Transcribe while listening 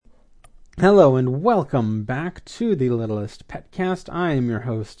Hello and welcome back to the Littlest Petcast. I am your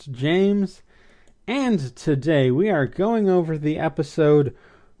host, James, and today we are going over the episode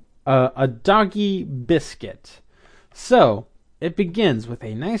A Doggy Biscuit. So, it begins with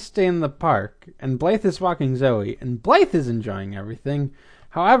a nice day in the park, and Blythe is walking Zoe, and Blythe is enjoying everything.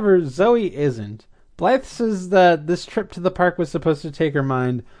 However, Zoe isn't. Blythe says that this trip to the park was supposed to take her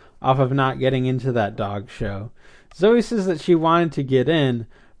mind off of not getting into that dog show. Zoe says that she wanted to get in,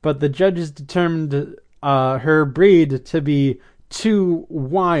 but the judges determined her breed to be too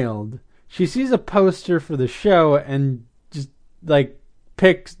wild. She sees a poster for the show and just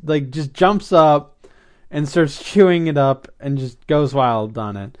jumps up and starts chewing it up and just goes wild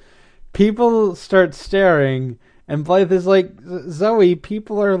on it. People start staring, and Blythe is like, Zoe,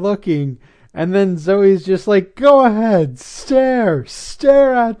 people are looking. And then Zoe's just like, go ahead, stare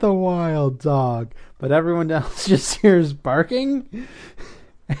at the wild dog. But everyone else just hears barking.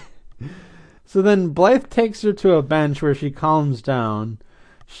 So then Blythe takes her to a bench where she calms down.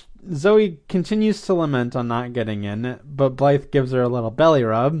 Zoe continues to lament on not getting in, but Blythe gives her a little belly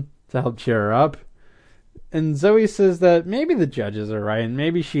rub to help cheer her up. And Zoe says that maybe the judges are right, and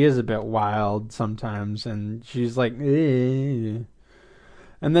maybe she is a bit wild sometimes, and she's like, eh.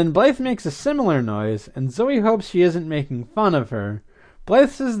 And then Blythe makes a similar noise, and Zoe hopes she isn't making fun of her. Blythe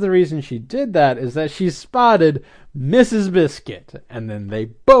says the reason she did that is that she spotted Mrs. Biscuit, and then they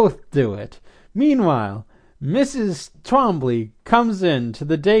both do it. Meanwhile, Mrs. Twombly comes in to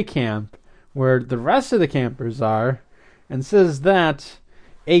the day camp where the rest of the campers are and says that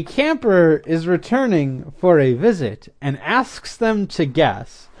a camper is returning for a visit and asks them to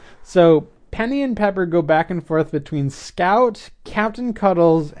guess. So Penny and Pepper go back and forth between Scout, Captain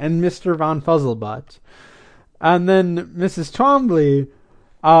Cuddles, and Mr. Von Fuzzlebutt. And then Mrs. Twombly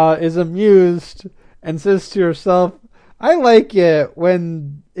is amused and says to herself, I like it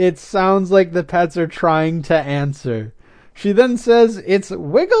when it sounds like the pets are trying to answer. She then says it's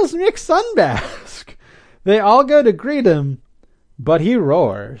Wiggles McSunbask. They all go to greet him, but he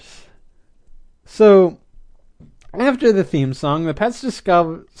roars. So, after the theme song, the pets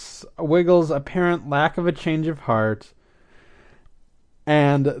discover Wiggles' apparent lack of a change of heart,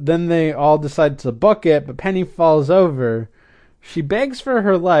 and then they all decide to book it, but Penny falls over. She begs for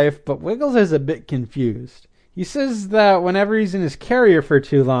her life, but Wiggles is a bit confused. He says that whenever he's in his carrier for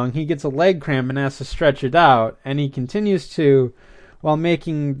too long, he gets a leg cramp and has to stretch it out, and he continues to while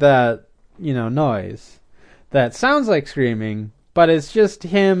making that, noise. That sounds like screaming, but it's just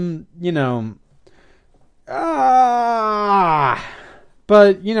him,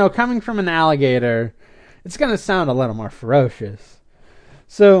 But, coming from an alligator, it's going to sound a little more ferocious.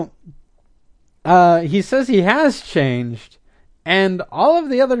 So, he says he has changed, and all of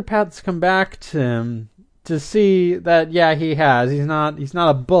the other pets come back to him to see that, yeah, he has. He's not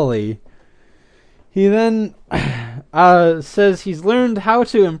a bully. He then says he's learned how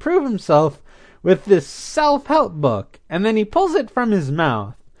to improve himself with this self-help book, and then he pulls it from his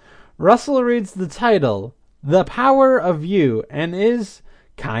mouth. Russell reads the title, The Power of You, and is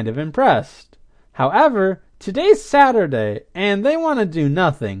kind of impressed. However, today's Saturday, and they want to do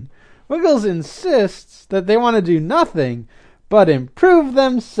nothing. Wiggles insists that they want to do nothing but improve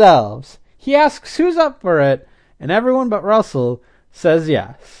themselves. He asks who's up for it, and everyone but Russell says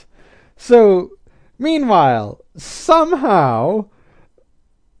yes. So, meanwhile, somehow,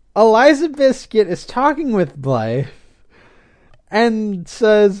 Eliza Biscuit is talking with Blythe and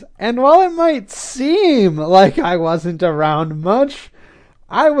says, and while it might seem like I wasn't around much,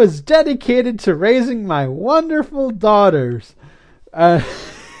 I was dedicated to raising my wonderful daughters. And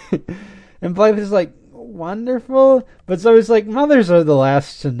Blythe is like, wonderful? But Zoe's like, mothers are the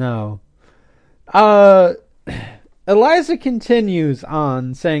last to know. Eliza continues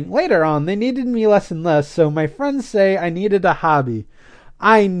on, saying, later on, they needed me less and less, so my friends say I needed a hobby.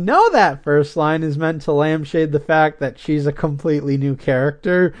 I know that first line is meant to lampshade the fact that she's a completely new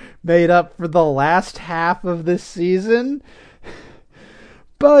character made up for the last half of this season.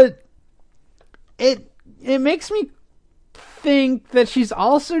 But it makes me think that she's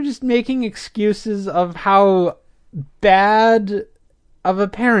also just making excuses of how bad of a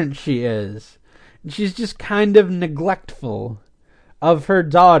parent she is. She's just kind of neglectful of her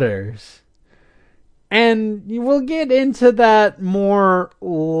daughters. And we'll get into that more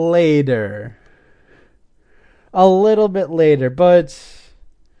later. A little bit later. But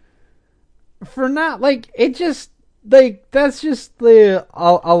for now, that's just the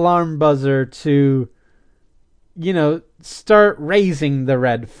alarm buzzer to, start raising the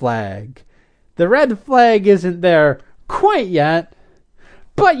red flag. The red flag isn't there quite yet,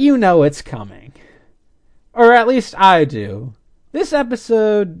 but it's coming. Or at least I do. This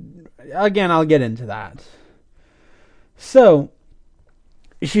episode again, I'll get into that. So,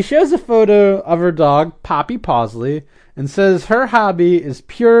 she shows a photo of her dog, Poppy Pawsley, and says her hobby is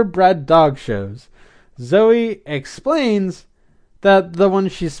purebred dog shows. Zoe explains that the one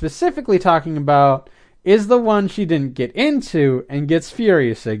she's specifically talking about is the one she didn't get into and gets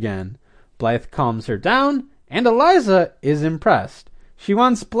furious again. Blythe calms her down, and Eliza is impressed. She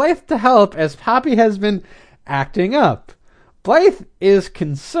wants Blythe to help as Poppy has been acting up. Blythe is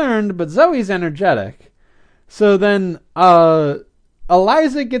concerned, but Zoe's energetic. So then,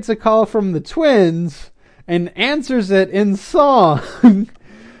 Eliza gets a call from the twins and answers it in song.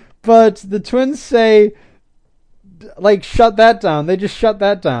 But the twins say, like, shut that down. They just shut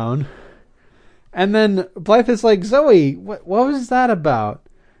that down. And then Blythe is like, Zoe, what was that about?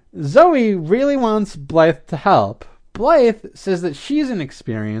 Zoe really wants Blythe to help. Blythe says that she's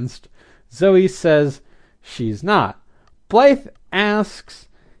inexperienced. Zoe says she's not. Blythe asks,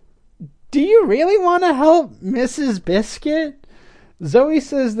 do you really want to help Mrs. Biscuit? Zoe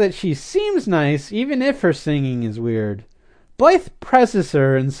says that she seems nice, even if her singing is weird. Blythe presses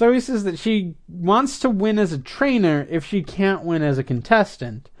her, and Zoe says that she wants to win as a trainer if she can't win as a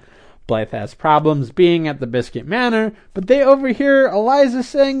contestant. Blythe has problems being at the Biscuit Manor, but they overhear Eliza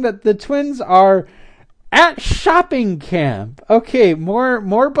saying that the twins are at shopping camp. Okay,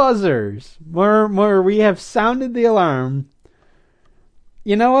 more buzzers. More, we have sounded the alarm.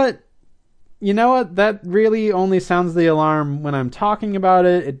 You know what? That really only sounds the alarm when I'm talking about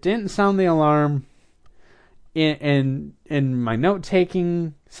it. It didn't sound the alarm in my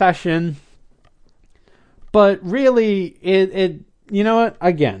note-taking session. But really, it you know what?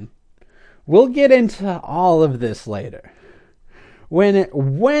 Again, we'll get into all of this later. When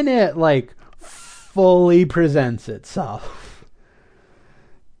it like fully presents itself.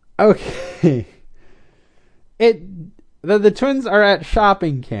 Okay. The twins are at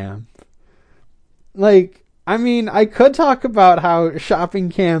shopping camp. Like, I mean, I could talk about how shopping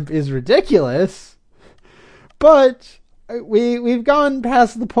camp is ridiculous, but we've gone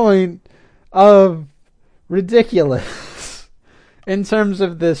past the point of ridiculous in terms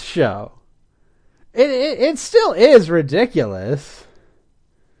of this show. It still is ridiculous.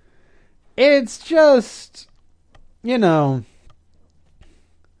 It's just, it's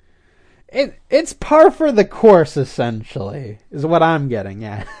par for the course, essentially, is what I'm getting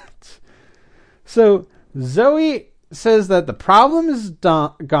at. So, Zoe says that the problem is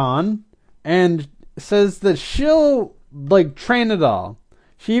gone, and says that she'll, train it all.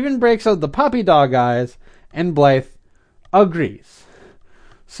 She even breaks out the puppy dog eyes, and Blythe agrees.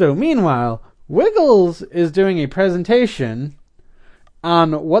 So, meanwhile, Wiggles is doing a presentation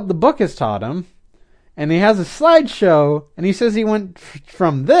on what the book has taught him, and he has a slideshow, and he says he went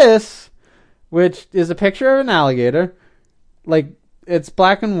from this, which is a picture of an alligator, it's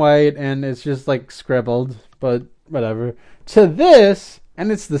black and white, and it's just, scribbled, but whatever, to this,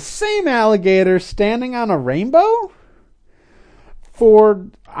 and it's the same alligator standing on a rainbow?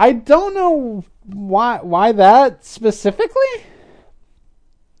 I don't know why that specifically?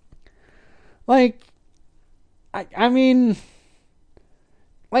 I mean,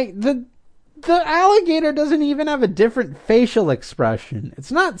 the alligator doesn't even have a different facial expression.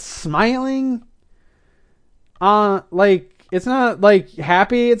 It's not smiling. It's not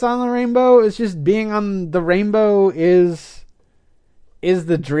happy it's on the rainbow. It's just being on the rainbow is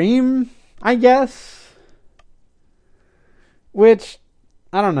the dream, I guess. Which,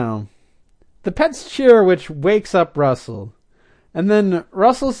 I don't know. The pets cheer, which wakes up Russell. And then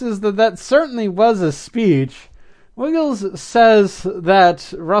Russell says that certainly was a speech. Wiggles says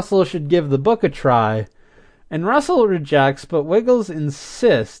that Russell should give the book a try. And Russell rejects, but Wiggles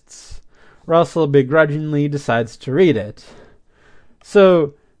insists. Russell begrudgingly decides to read it.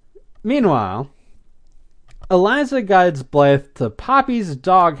 So, meanwhile, Eliza guides Blythe to Poppy's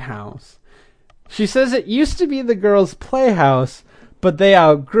doghouse. She says it used to be the girls' playhouse, but they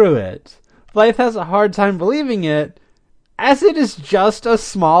outgrew it. Blythe has a hard time believing it, as it is just a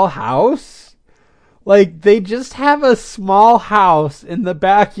small house. They just have a small house in the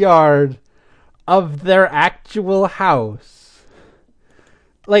backyard of their actual house.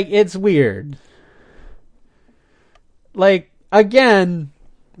 It's weird. Again,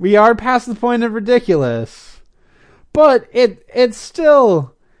 we are past the point of ridiculous. But it's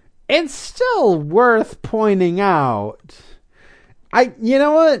still worth pointing out. You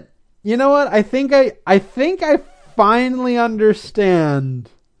know what? I think I finally understand,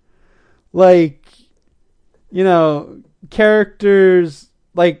 characters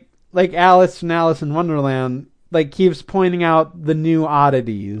like Alice from Alice in Wonderland, keeps pointing out the new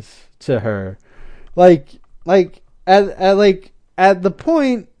oddities to her. At the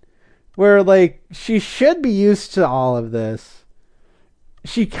point where, like, she should be used to all of this.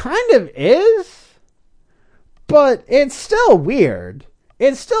 She kind of is, but it's still weird.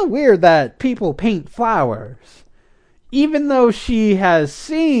 It's still weird that people paint flowers. Even though she has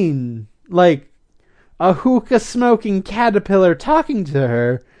seen, like, a hookah-smoking caterpillar talking to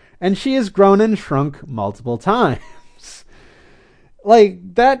her, and she has grown and shrunk multiple times.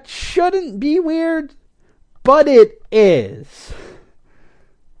 Like, that shouldn't be weird, but it is.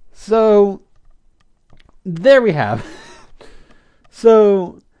 So, there we have.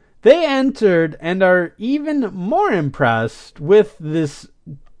 So, they entered and are even more impressed with this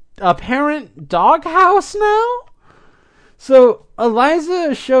apparent doghouse now. So,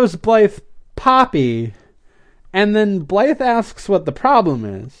 Eliza shows Blythe Poppy, and then Blythe asks what the problem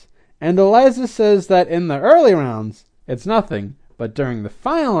is. And Eliza says that in the early rounds, it's nothing, but during the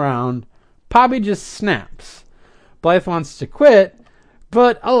final round, Poppy just snaps. Blythe wants to quit,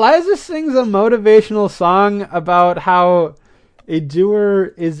 but Eliza sings a motivational song about how a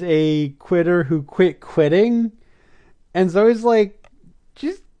doer is a quitter who quit quitting. And Zoe's like,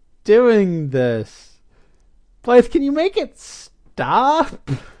 she's doing this. Blythe, can you make it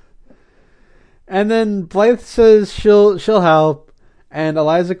stop? And then Blythe says she'll help, and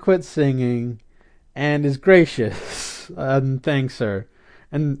Eliza quits singing and is gracious and thanks her.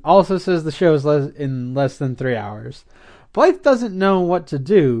 And also says the show is in less than 3 hours. Blythe doesn't know what to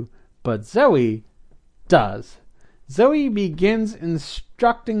do, but Zoe does. Zoe begins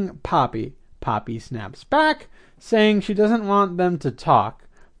instructing Poppy. Poppy snaps back, saying she doesn't want them to talk.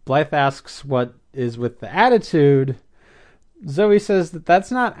 Blythe asks what is with the attitude. Zoe says that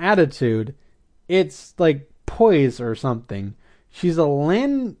that's not attitude. It's like poise or something. She's a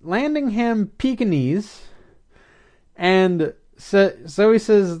Landingham Pekingese, and Zoe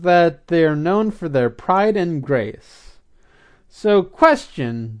says that they are known for their pride and grace. So,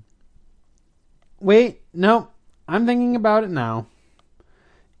 question. Wait, no, I'm thinking about it now.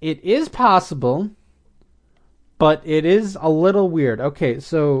 It is possible, but it is a little weird. Okay,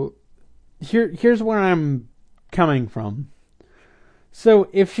 so here's where I'm coming from. So,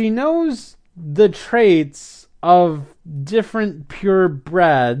 if she knows the traits of different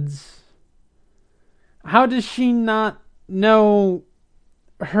purebreds, how does she not know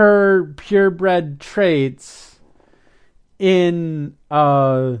her purebred traits in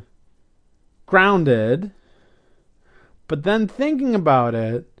Grounded? But then thinking about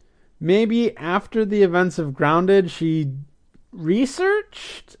it, maybe after the events of Grounded, she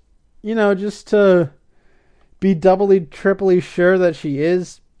researched, just to be doubly, triply sure that she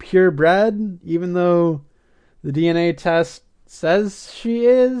is purebred, even though the DNA test says she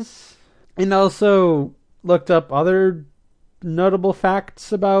is. And also looked up other notable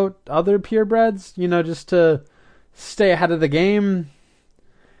facts about other purebreds, just to stay ahead of the game.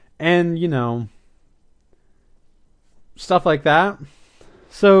 And, stuff like that.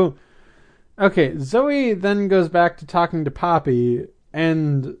 So, okay, Zoe then goes back to talking to Poppy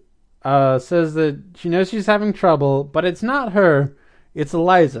and says that she knows she's having trouble, but it's not her, it's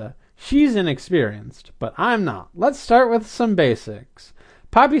Eliza. She's inexperienced, but I'm not. Let's start with some basics.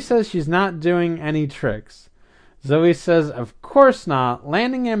 Poppy says she's not doing any tricks. Zoe says, of course not.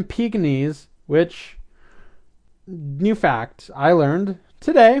 Landingham Pekingese, which, new fact, I learned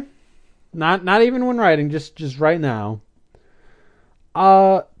today. Not even when writing, just right now.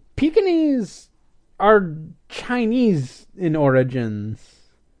 Pekingese are Chinese in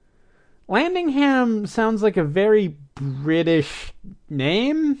origins. Landingham sounds like a very British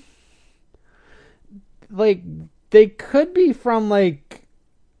name. Like, they could be from, like,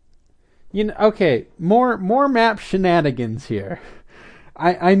 okay, more map shenanigans here.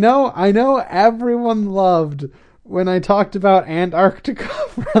 I know everyone loved when I talked about Antarctica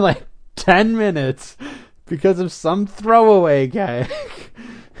for like 10 minutes because of some throwaway gag.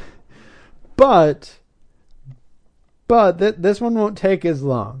 But this one won't take as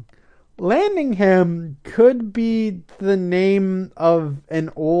long. Landingham could be the name of an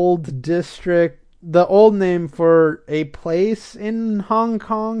old district, the old name for a place in Hong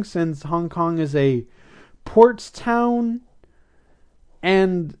Kong, since Hong Kong is a port town.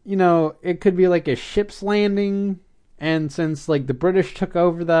 And, it could be like a ship's landing. And since, like, the British took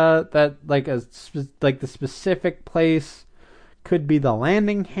over that like, the specific place could be the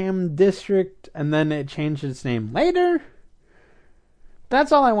Landingham district, and then it changed its name later.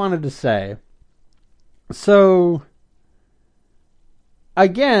 That's all I wanted to say. So,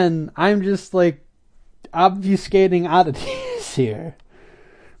 again, I'm just, like, obfuscating oddities here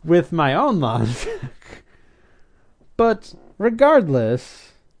with my own logic. But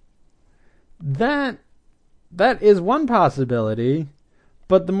regardless, that is one possibility.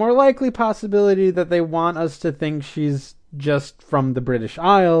 but the more likely possibility that they want us to think she's just from the British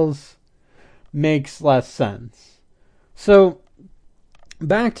Isles makes less sense. So,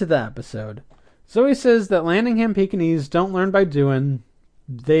 back to the episode. Zoe says that Landingham Pekingese don't learn by doing,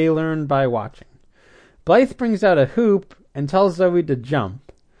 they learn by watching. Blythe brings out a hoop and tells Zoe to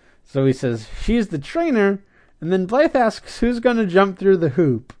jump. Zoe says she's the trainer, and then Blythe asks who's going to jump through the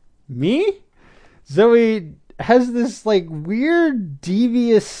hoop. Me? Zoe has this weird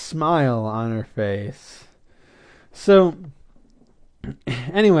devious smile on her face. So,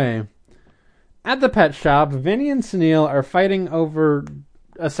 anyway, at the pet shop, Vinny and Sunil are fighting over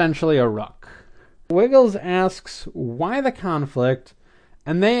essentially a rook. Wiggles asks why the conflict,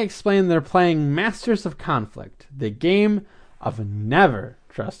 and they explain they're playing Masters of Conflict, the game of never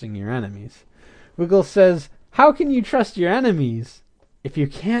trusting your enemies. Wiggles says, how can you trust your enemies if you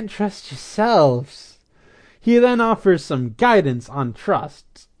can't trust yourselves? He then offers some guidance on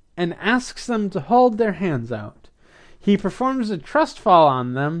trust and asks them to hold their hands out. He performs a trust fall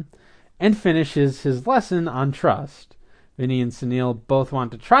on them and finishes his lesson on trust. Vinny and Sunil both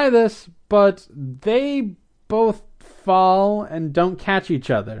want to try this, but they both fall and don't catch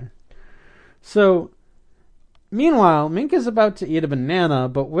each other. So, meanwhile, Mink is about to eat a banana,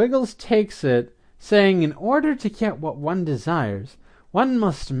 but Wiggles takes it, saying in order to get what one desires, one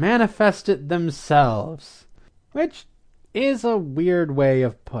must manifest it themselves. Which is a weird way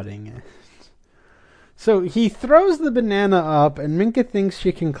of putting it. So he throws the banana up, and Minka thinks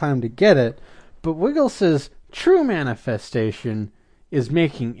she can climb to get it, but Wiggles says true manifestation is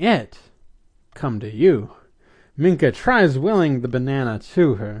making it come to you. Minka tries willing the banana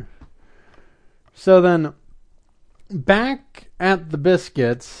to her. So then, back at the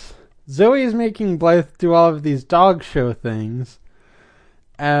biscuits, Zoe is making Blythe do all of these dog show things.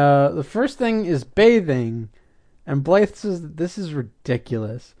 The first thing is bathing, and Blythe says that this is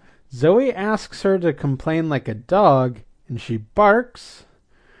ridiculous. Zoe asks her to complain like a dog, and she barks,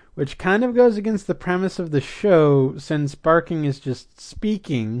 which kind of goes against the premise of the show, since barking is just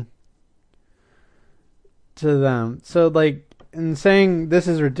speaking to them. So, in saying this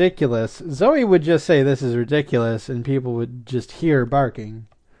is ridiculous, Zoe would just say this is ridiculous, and people would just hear barking.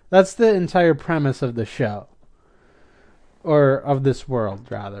 That's the entire premise of the show. Or of this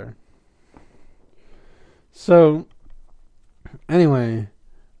world, rather. So, anyway,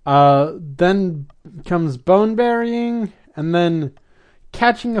 then comes bone burying, and then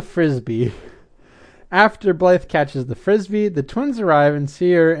catching a frisbee. After Blythe catches the frisbee, the twins arrive and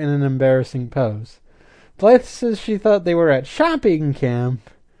see her in an embarrassing pose. Blythe says she thought they were at shopping camp.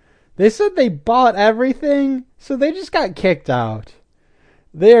 They said they bought everything, so they just got kicked out.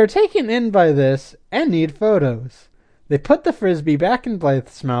 They are taken in by this and need photos. They put the frisbee back in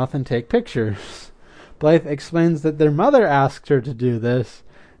Blythe's mouth and take pictures. Blythe explains that their mother asked her to do this,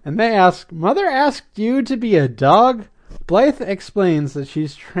 and they ask, "Mother asked you to be a dog?" Blythe explains that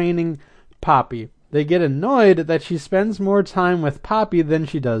she's training Poppy. They get annoyed that she spends more time with Poppy than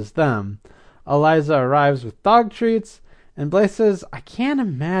she does them. Eliza arrives with dog treats, and Blythe says, I can't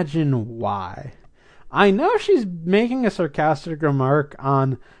imagine why. I know she's making a sarcastic remark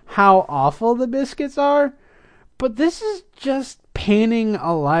on how awful the biscuits are, but this is just painting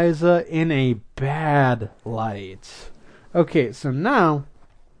Eliza in a bad light. Okay, so now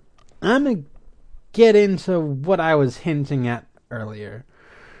I'm going to get into what I was hinting at earlier.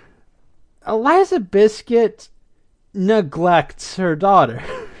 Eliza Biscuit neglects her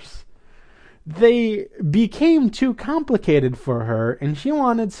daughters. They became too complicated for her, and she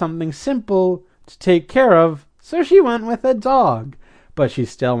wanted something simple to take care of, so she went with a dog. But she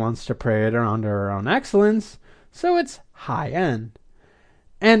still wants to parade around her own excellence, so it's high end.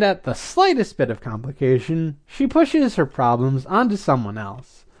 And at the slightest bit of complication, she pushes her problems onto someone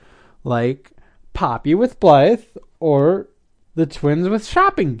else, like Poppy with Blythe, or the twins with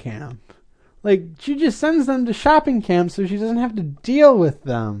shopping camp. She just sends them to shopping camp so she doesn't have to deal with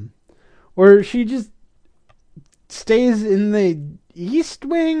them. Or she just stays in the East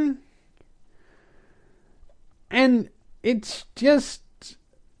Wing. And it's just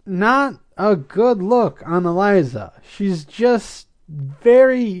not a good look on Eliza. She's just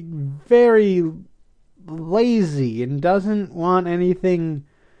very, very lazy and doesn't want anything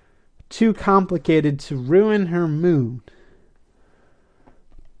too complicated to ruin her mood.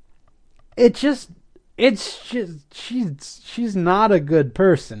 She's not a good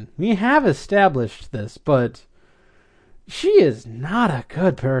person. We have established this, but she is not a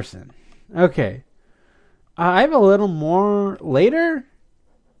good person. Okay. I have a little more later.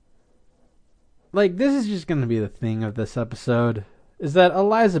 This is just going to be the thing of this episode, is that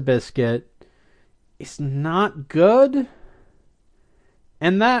Eliza Biscuit is not good,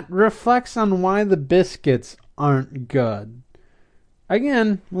 And that reflects on why the biscuits aren't good.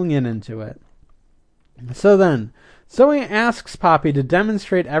 Again, we'll get into it. So then, Zoe asks Poppy to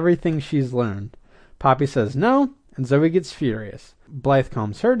demonstrate everything she's learned. Poppy says no, and Zoe gets furious. Blythe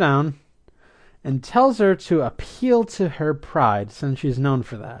calms her down and tells her to appeal to her pride, since she's known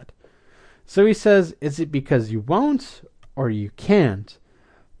for that. Zoe says, is it because you won't or you can't?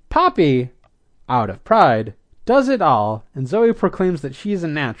 Poppy, out of pride, does it all, and Zoe proclaims that she's a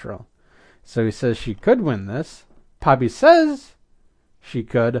natural. Zoe says she could win this. Poppy says she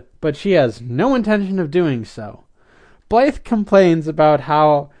could, but she has no intention of doing so. Blythe complains about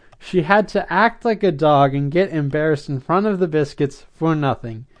how she had to act like a dog and get embarrassed in front of the biscuits for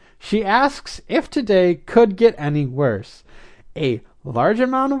nothing. She asks if today could get any worse. A large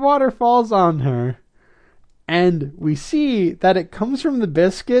amount of water falls on her, and we see that it comes from the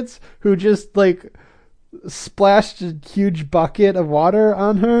biscuits, who just splashed a huge bucket of water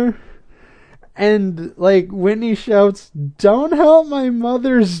on her. And Whitney shouts, "Don't help my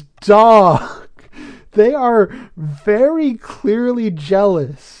mother's dog." They are very clearly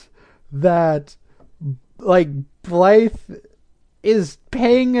jealous that Blythe is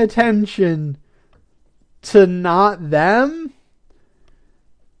paying attention to not them,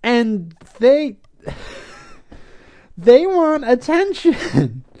 and they want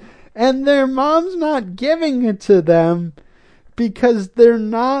attention, and their mom's not giving it to them because they're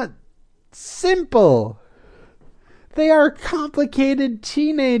not simple. They are complicated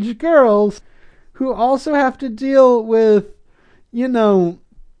teenage girls who also have to deal with,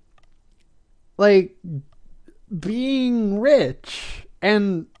 being rich,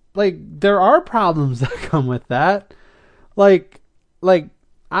 and there are problems that come with that. I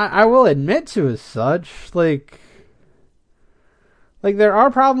will admit to as such, there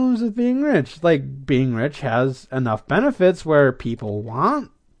are problems with being rich. Being rich has enough benefits where people want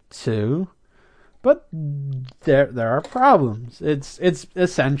to, but there are problems. It's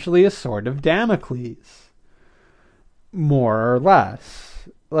essentially a sword of Damocles, more or less.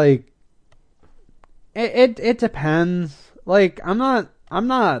 It depends. I'm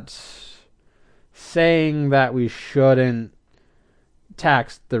not saying that we shouldn't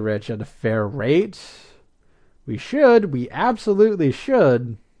tax the rich at a fair rate. We absolutely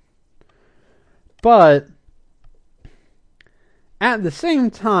should. But at the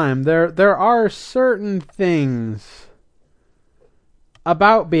same time, there are certain things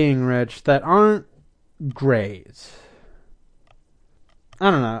about being rich that aren't great. I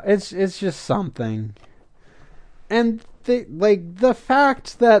don't know. It's just something. And the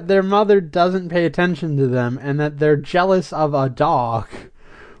fact that their mother doesn't pay attention to them and that they're jealous of a dog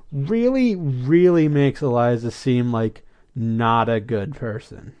really, really makes Eliza seem like not a good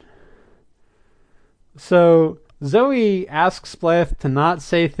person. So Zoe asks Blythe to not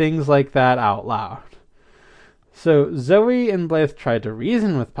say things like that out loud. So Zoe and Blythe try to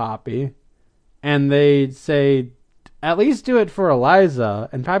reason with Poppy, and they say, at least do it for Eliza.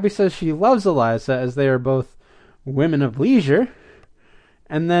 And Poppy says she loves Eliza, as they are both women of leisure.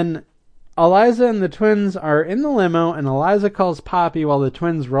 And then Eliza and the twins are in the limo, and Eliza calls Poppy while the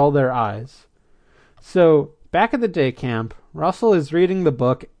twins roll their eyes. So back at the day camp, Russell is reading the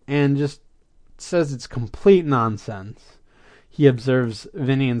book and just says it's complete nonsense. He observes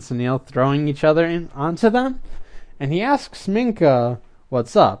Vinny and Sunil throwing each other onto them, and he asks Minka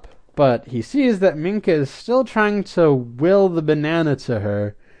what's up, but he sees that Minka is still trying to will the banana to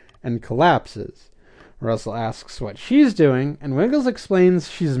her and collapses. Russell asks what she's doing, and Wiggles explains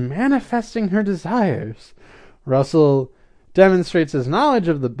she's manifesting her desires. Russell demonstrates his knowledge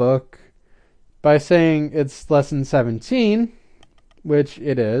of the book by saying it's lesson 17, which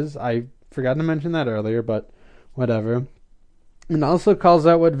it is. I forgot to mention that earlier, but whatever. And also calls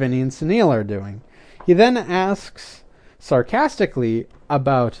out what Vinny and Sunil are doing. He then asks sarcastically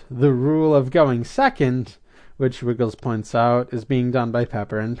about the rule of going second, which Wiggles points out is being done by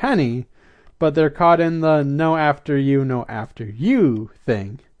Pepper and Penny, but they're caught in the no after you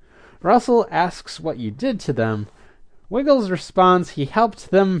thing. Russell asks what you did to them. Wiggles responds he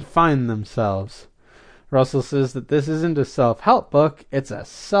helped them find themselves. Russell says that this isn't a self-help book, it's a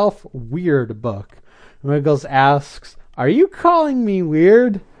self-weird book. Wiggles asks, "Are you calling me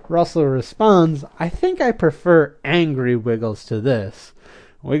weird?" Russell responds, "I think I prefer angry Wiggles to this."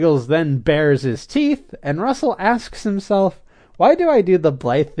 Wiggles then bares his teeth, and Russell asks himself, why do I do the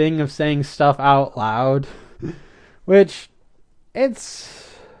Blythe thing of saying stuff out loud? Which, okay,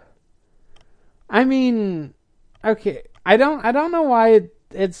 I don't know why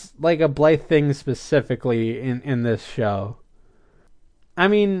it's like a Blythe thing specifically in this show. I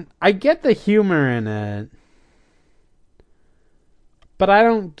get the humor in it, But I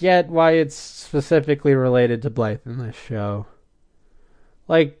don't get why it's specifically related to Blythe in this show.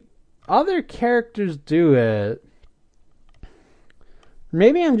 Like, other characters do it.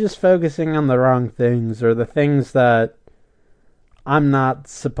 Maybe I'm just focusing on the wrong things, or the things that I'm not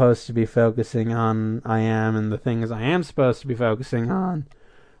supposed to be focusing on, I am, and the things I am supposed to be focusing on,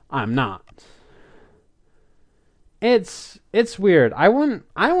 I'm not. It's weird. I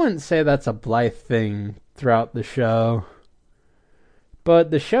wouldn't say that's a Blythe thing throughout the show,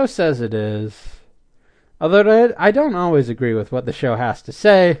 but the show says it is. Although I don't always agree with what the show has to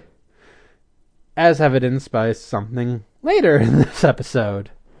say, as evidenced by something later in this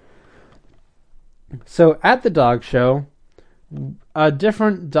episode. So at the dog show, a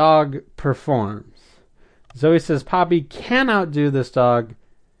different dog performs. Zoe says Poppy can outdo this dog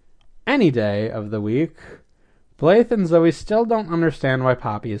any day of the week. Blythe and Zoe still don't understand why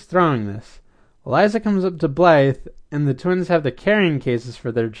Poppy is throwing this. Eliza comes up to Blythe, and the twins have the carrying cases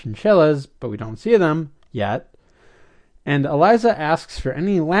for their chinchillas, but we don't see them yet. And Eliza asks for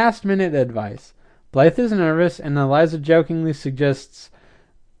any last-minute advice. Blythe is nervous, and Eliza jokingly suggests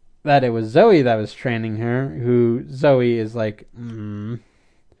that it was Zoe that was training her, who Zoe is like,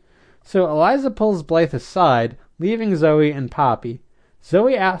 So Eliza pulls Blythe aside, leaving Zoe and Poppy.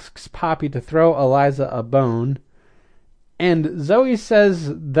 Zoe asks Poppy to throw Eliza a bone, and Zoe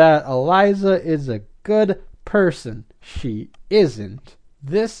says that Eliza is a good person. She isn't.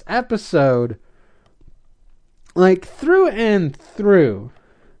 This episode, like, through and through,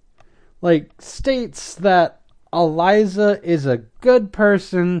 like, states that Eliza is a good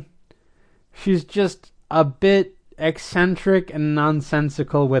person. She's just a bit eccentric and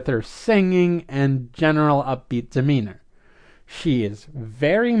nonsensical with her singing and general upbeat demeanor. She is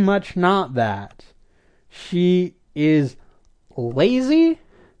very much not that. She is lazy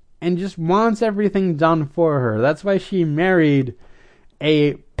and just wants everything done for her. That's why she married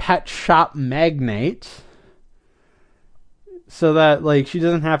a pet shop magnate, so that, like, she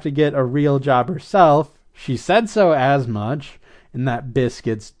doesn't have to get a real job herself. She said so as much, and that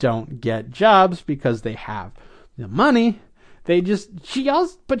biscuits don't get jobs because they have the money. She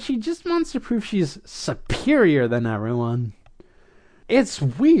just wants to prove she's superior than everyone. It's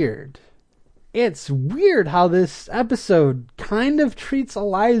weird. It's weird how this episode kind of treats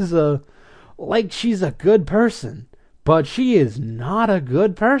Eliza like she's a good person, but she is not a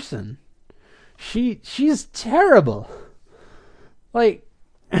good person. She's terrible. Like,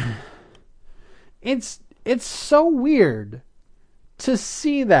 it's so weird to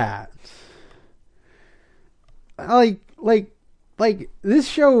see that. Like this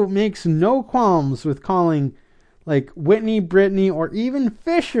show makes no qualms with calling, like, Whitney, Brittany, or even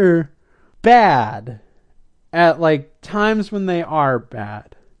Fisher bad at, like, times when they are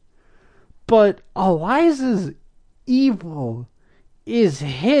bad. But Eliza's evil is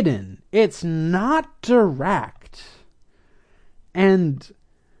hidden. It's not direct. And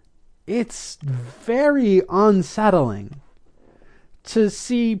it's very unsettling to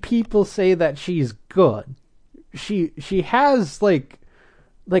see people say that she's good. She has like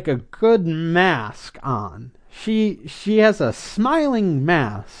a good mask on. She has a smiling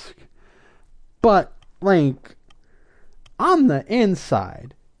mask. But, like, on the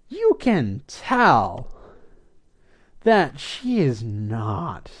inside, you can tell that she is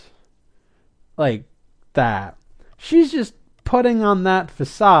not like that. She's just putting on that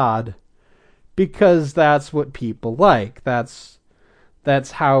facade because that's what people like. That's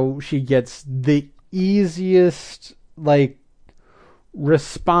how she gets the easiest, like,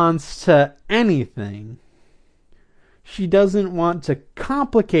 response to anything. She doesn't want to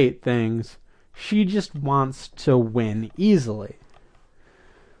complicate things. She just wants to win easily.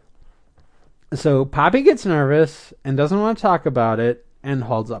 So Poppy gets nervous and doesn't want to talk about it and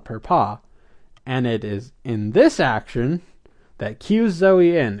holds up her paw. And it is in this action that cues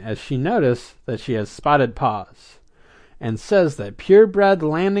Zoe in, as she notices that she has spotted paws, and says that purebred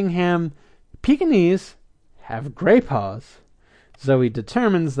Landingham Pekingese have gray paws. Zoe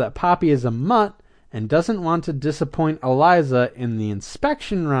determines that Poppy is a mutt and doesn't want to disappoint Eliza in the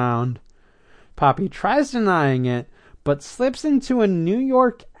inspection round. Poppy tries denying it, but slips into a New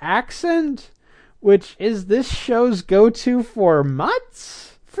York accent, which is this show's go-to for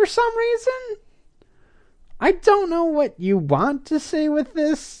mutts for some reason. I don't know what you want to say with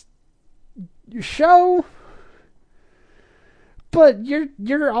this show, but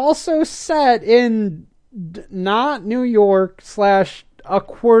you're also set in not New York / a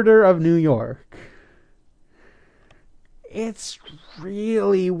quarter of New York. It's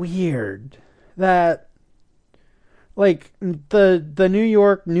really weird that, like, the New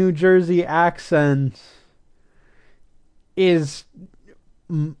York, New Jersey accent is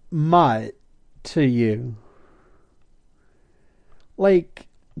mutt to you? Like,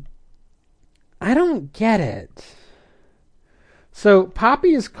 I don't get it. So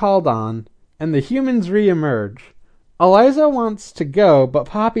Poppy is called on, and the humans reemerge. Eliza wants to go, but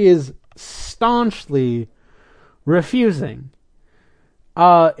Poppy is staunchly refusing.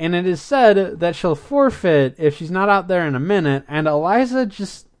 And it is said that she'll forfeit if she's not out there in a minute, and Eliza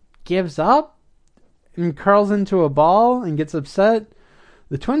just gives up and curls into a ball and gets upset.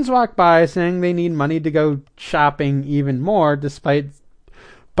 The twins walk by saying they need money to go shopping even more, despite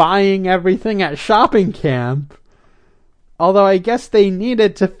buying everything at shopping camp. Although I guess they need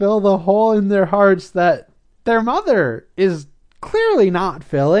it to fill the hole in their hearts that their mother is clearly not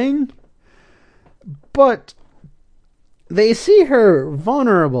filling. But they see her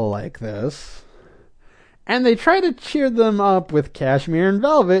vulnerable like this, and they try to cheer them up with Cashmere and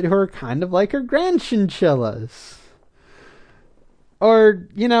Velvet, who are kind of like her grand chinchillas. Or,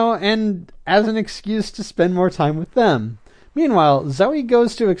 and as an excuse to spend more time with them. Meanwhile, Zoe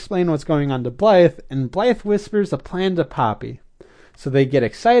goes to explain what's going on to Blythe, and Blythe whispers a plan to Poppy. So they get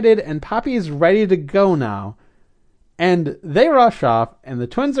excited, and Poppy is ready to go now. And they rush off, and the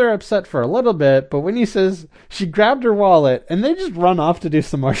twins are upset for a little bit, but Winnie says she grabbed her wallet, and they just run off to do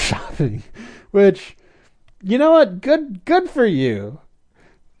some more shopping. Which, you know what? Good for you.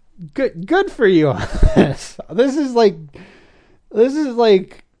 Good for you on this. This is like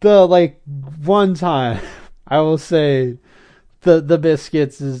the one time I will say the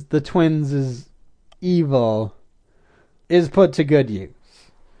Biscuits is the twins is evil is put to good use.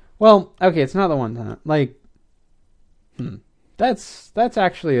 Well, okay, it's not the one time. That's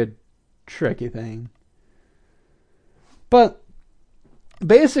actually a tricky thing. But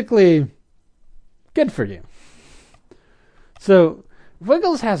basically, good for you. So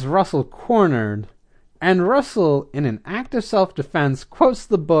Wiggles has Russell cornered, and Russell, in an act of self-defense, quotes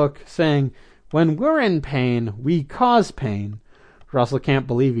the book saying, "When we're in pain, we cause pain." Russell can't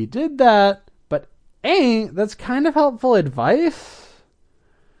believe he did that, but that's kind of helpful advice.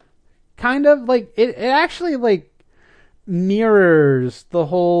 Kind of, it actually, mirrors the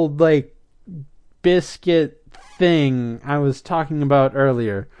whole, biscuit thing I was talking about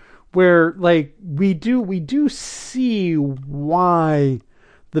earlier, where, we do see why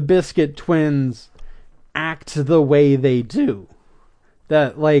the Biscuit twins act the way they do.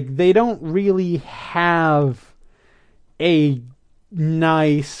 That, they don't really have a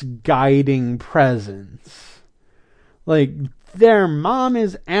nice guiding presence. Their mom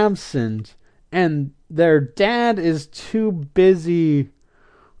is absent, and their dad is too busy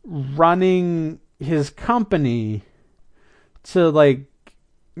running his company to,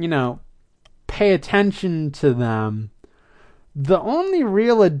 pay attention to them. The only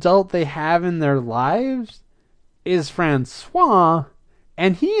real adult they have in their lives is Francois,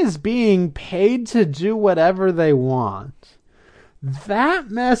 and he is being paid to do whatever they want.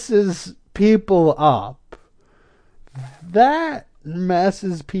 That messes people up.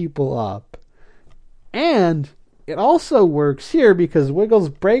 And it also works here because Wiggles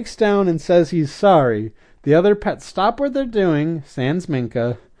breaks down and says he's sorry. The other pets stop what they're doing, sans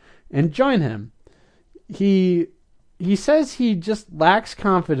Minka, and join him. He says he just lacks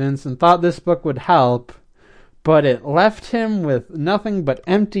confidence and thought this book would help, but it left him with nothing but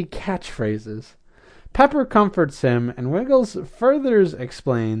empty catchphrases. Pepper comforts him, and Wiggles further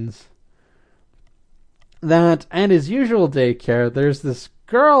explains that at his usual daycare, there's this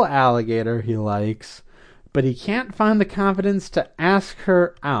girl alligator he likes, but he can't find the confidence to ask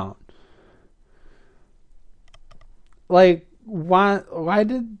her out. Why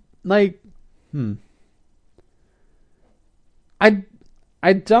did, I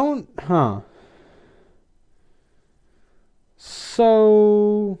don't,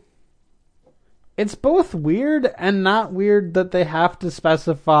 So, it's both weird and not weird that they have to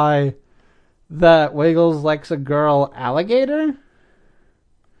specify that Wiggles likes a girl alligator.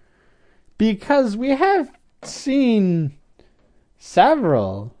 Because we have seen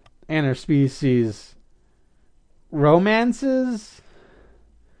several interspecies romances.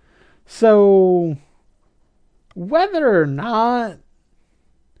 So, whether or not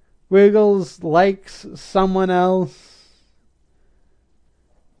Wiggles likes someone else,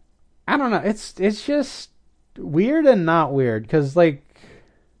 I don't know. It's just weird and not weird. Because,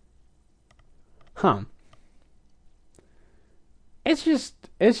 It's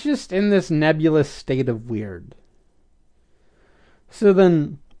just in this nebulous state of weird. So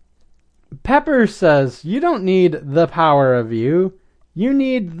then, Pepper says, "You don't need the power of you. You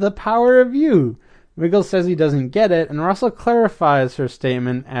need the power of you." Wiggles says he doesn't get it, and Russell clarifies her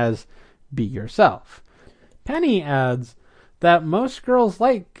statement as, "Be yourself." Penny adds that most girls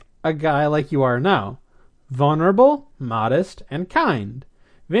like a guy like you are now. Vulnerable, modest, and kind.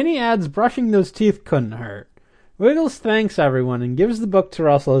 Vinny adds brushing those teeth couldn't hurt. Wiggles thanks everyone and gives the book to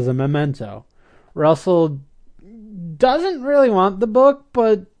Russell as a memento. Russell doesn't really want the book,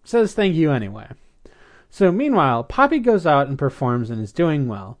 but says thank you anyway. So meanwhile, Poppy goes out and performs and is doing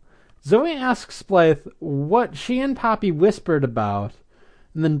well. Zoe asks Blythe what she and Poppy whispered about,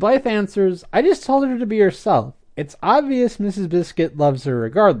 and then Blythe answers, I just told her to be herself. It's obvious Mrs. Biscuit loves her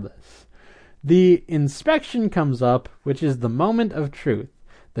regardless. The inspection comes up, which is the moment of truth.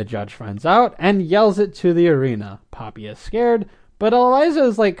 The judge finds out and yells it to the arena. Poppy is scared, but Eliza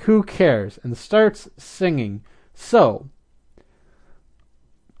is like, who cares, and starts singing. So,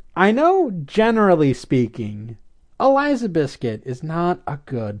 I know, generally speaking, Eliza Biscuit is not a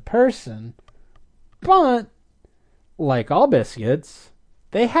good person, but, like all biscuits,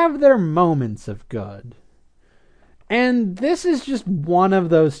 they have their moments of good. And this is just one of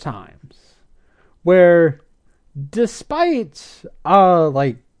those times where, despite,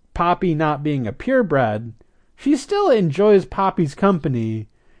 Poppy not being a purebred, she still enjoys Poppy's company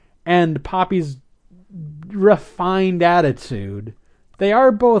and Poppy's refined attitude. They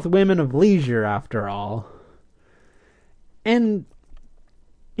are both women of leisure, after all. And,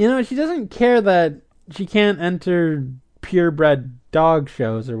 she doesn't care that she can't enter purebred dog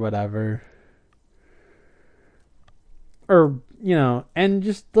shows or whatever. Or, and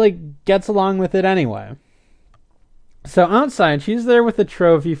just, gets along with it anyway. So outside, she's there with a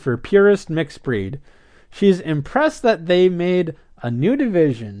trophy for purest mixed breed. She's impressed that they made a new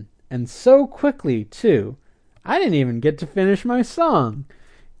division, and so quickly, too. I didn't even get to finish my song.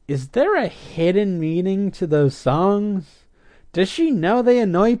 Is there a hidden meaning to those songs? Does she know they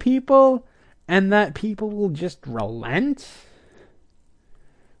annoy people, and that people will just relent?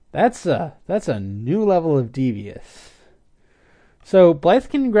 That's a new level of devious. So Blythe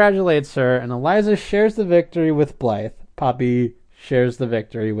congratulates her, and Eliza shares the victory with Blythe. Poppy shares the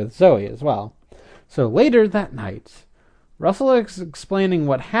victory with Zoe as well. So later that night, Russell is explaining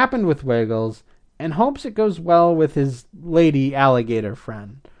what happened with Wiggles and hopes it goes well with his lady alligator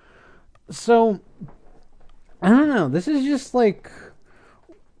friend. So, I don't know. This is just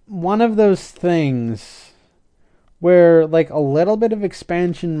one of those things where a little bit of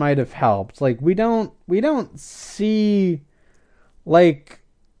expansion might have helped. We don't see a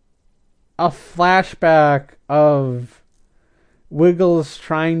flashback of Wiggles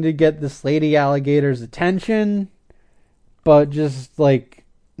trying to get this lady alligator's attention, but just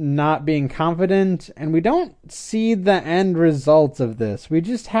not being confident, and we don't see the end results of this. We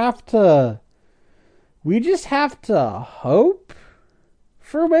just have to hope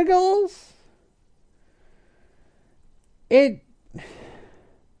for Wiggles. It's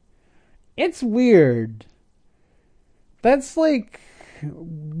weird. That's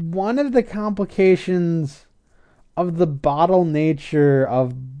one of the complications of the bottle nature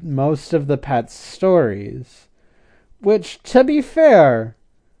of most of the Pets stories. Which, to be fair,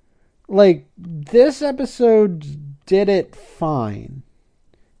 this episode did it fine.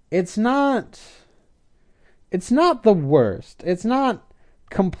 It's not the worst. It's not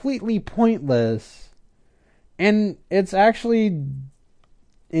completely pointless. And it's actually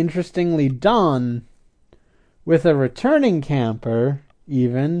interestingly done with a returning camper,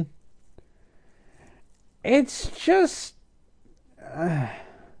 even. It's just...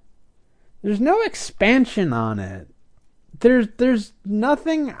 there's no expansion on it. There's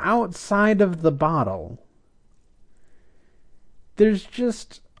nothing outside of the bottle. There's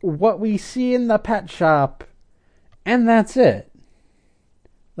just what we see in the pet shop, and that's it.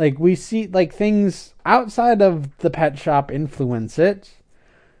 We see, things outside of the pet shop influence it,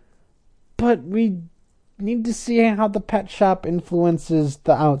 but we need to see how the pet shop influences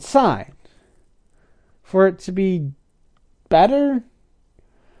the outside. For it to be better?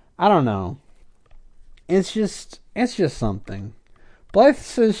 I don't know. It's just something. Blythe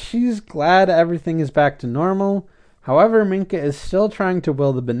says she's glad everything is back to normal. However, Minka is still trying to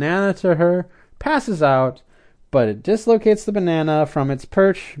will the banana to her, passes out, but it dislocates the banana from its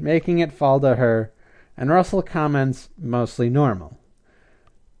perch, making it fall to her, and Russell comments, mostly normal.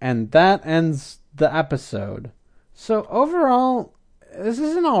 And that ends the episode. So overall, this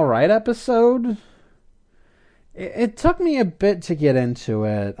is an alright episode. It took me a bit to get into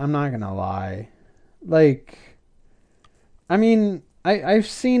it, I'm not gonna lie. I've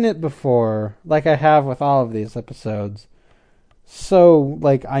seen it before, like I have with all of these episodes. So,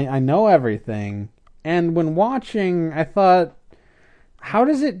 I know everything. And when watching, I thought, how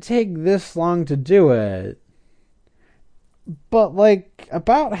does it take this long to do it? But,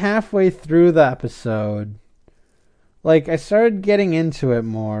 about halfway through the episode, like, I started getting into it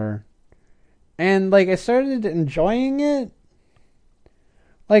more. And, like, I started enjoying it.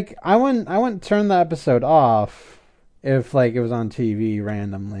 Like, I wouldn't turn the episode off if, like, it was on TV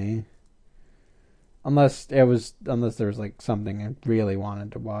randomly. Unless there was, like, something I really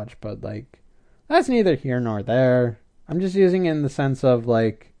wanted to watch. But, like, that's neither here nor there. I'm just using it in the sense of,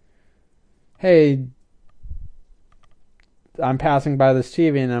 like, hey, I'm passing by this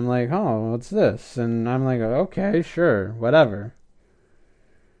TV and I'm like, oh, what's this? And I'm like, okay, sure, whatever.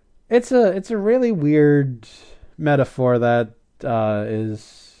 It's a really weird metaphor that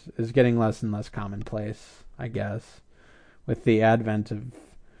is getting less and less commonplace, I guess, with the advent of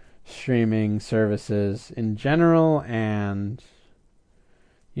streaming services in general and,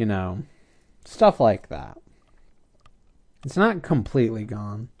 you know, stuff like that. It's not completely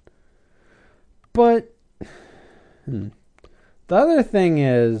gone. But the other thing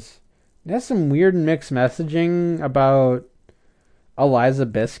is, there's some weird mixed messaging about Eliza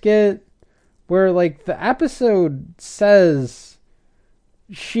Biscuit, where, like, the episode says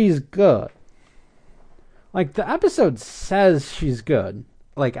she's good. Like, the episode says she's good,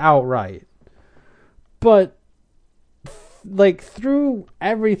 like, outright. But, like, through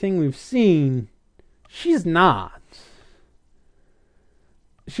everything we've seen, she's not.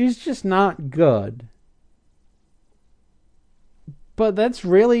 She's just not good. But that's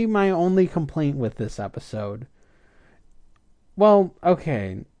really my only complaint with this episode. Well,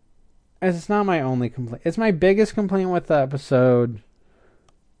 okay. It's not my only complaint. It's my biggest complaint with the episode.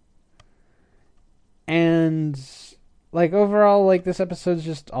 And, like, overall, like, this episode's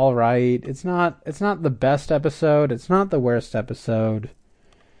just alright. It's not the best episode. It's not the worst episode.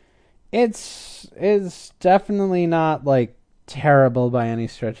 It's definitely not, like, terrible by any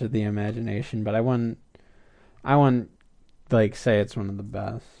stretch of the imagination, but I wouldn't like, say it's one of the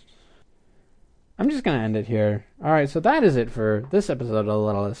best. I'm just going to end it here. Alright, so that is it for this episode of the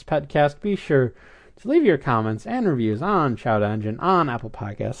Littlest Petcast. Be sure to leave your comments and reviews on Shout Engine, on Apple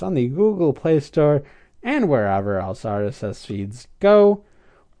Podcasts, on the Google Play Store, and wherever else RSS feeds go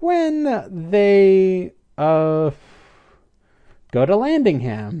when they go to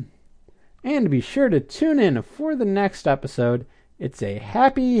Landingham. And be sure to tune in for the next episode. It's a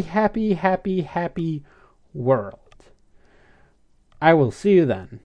happy, happy, happy, happy world. I will see you then.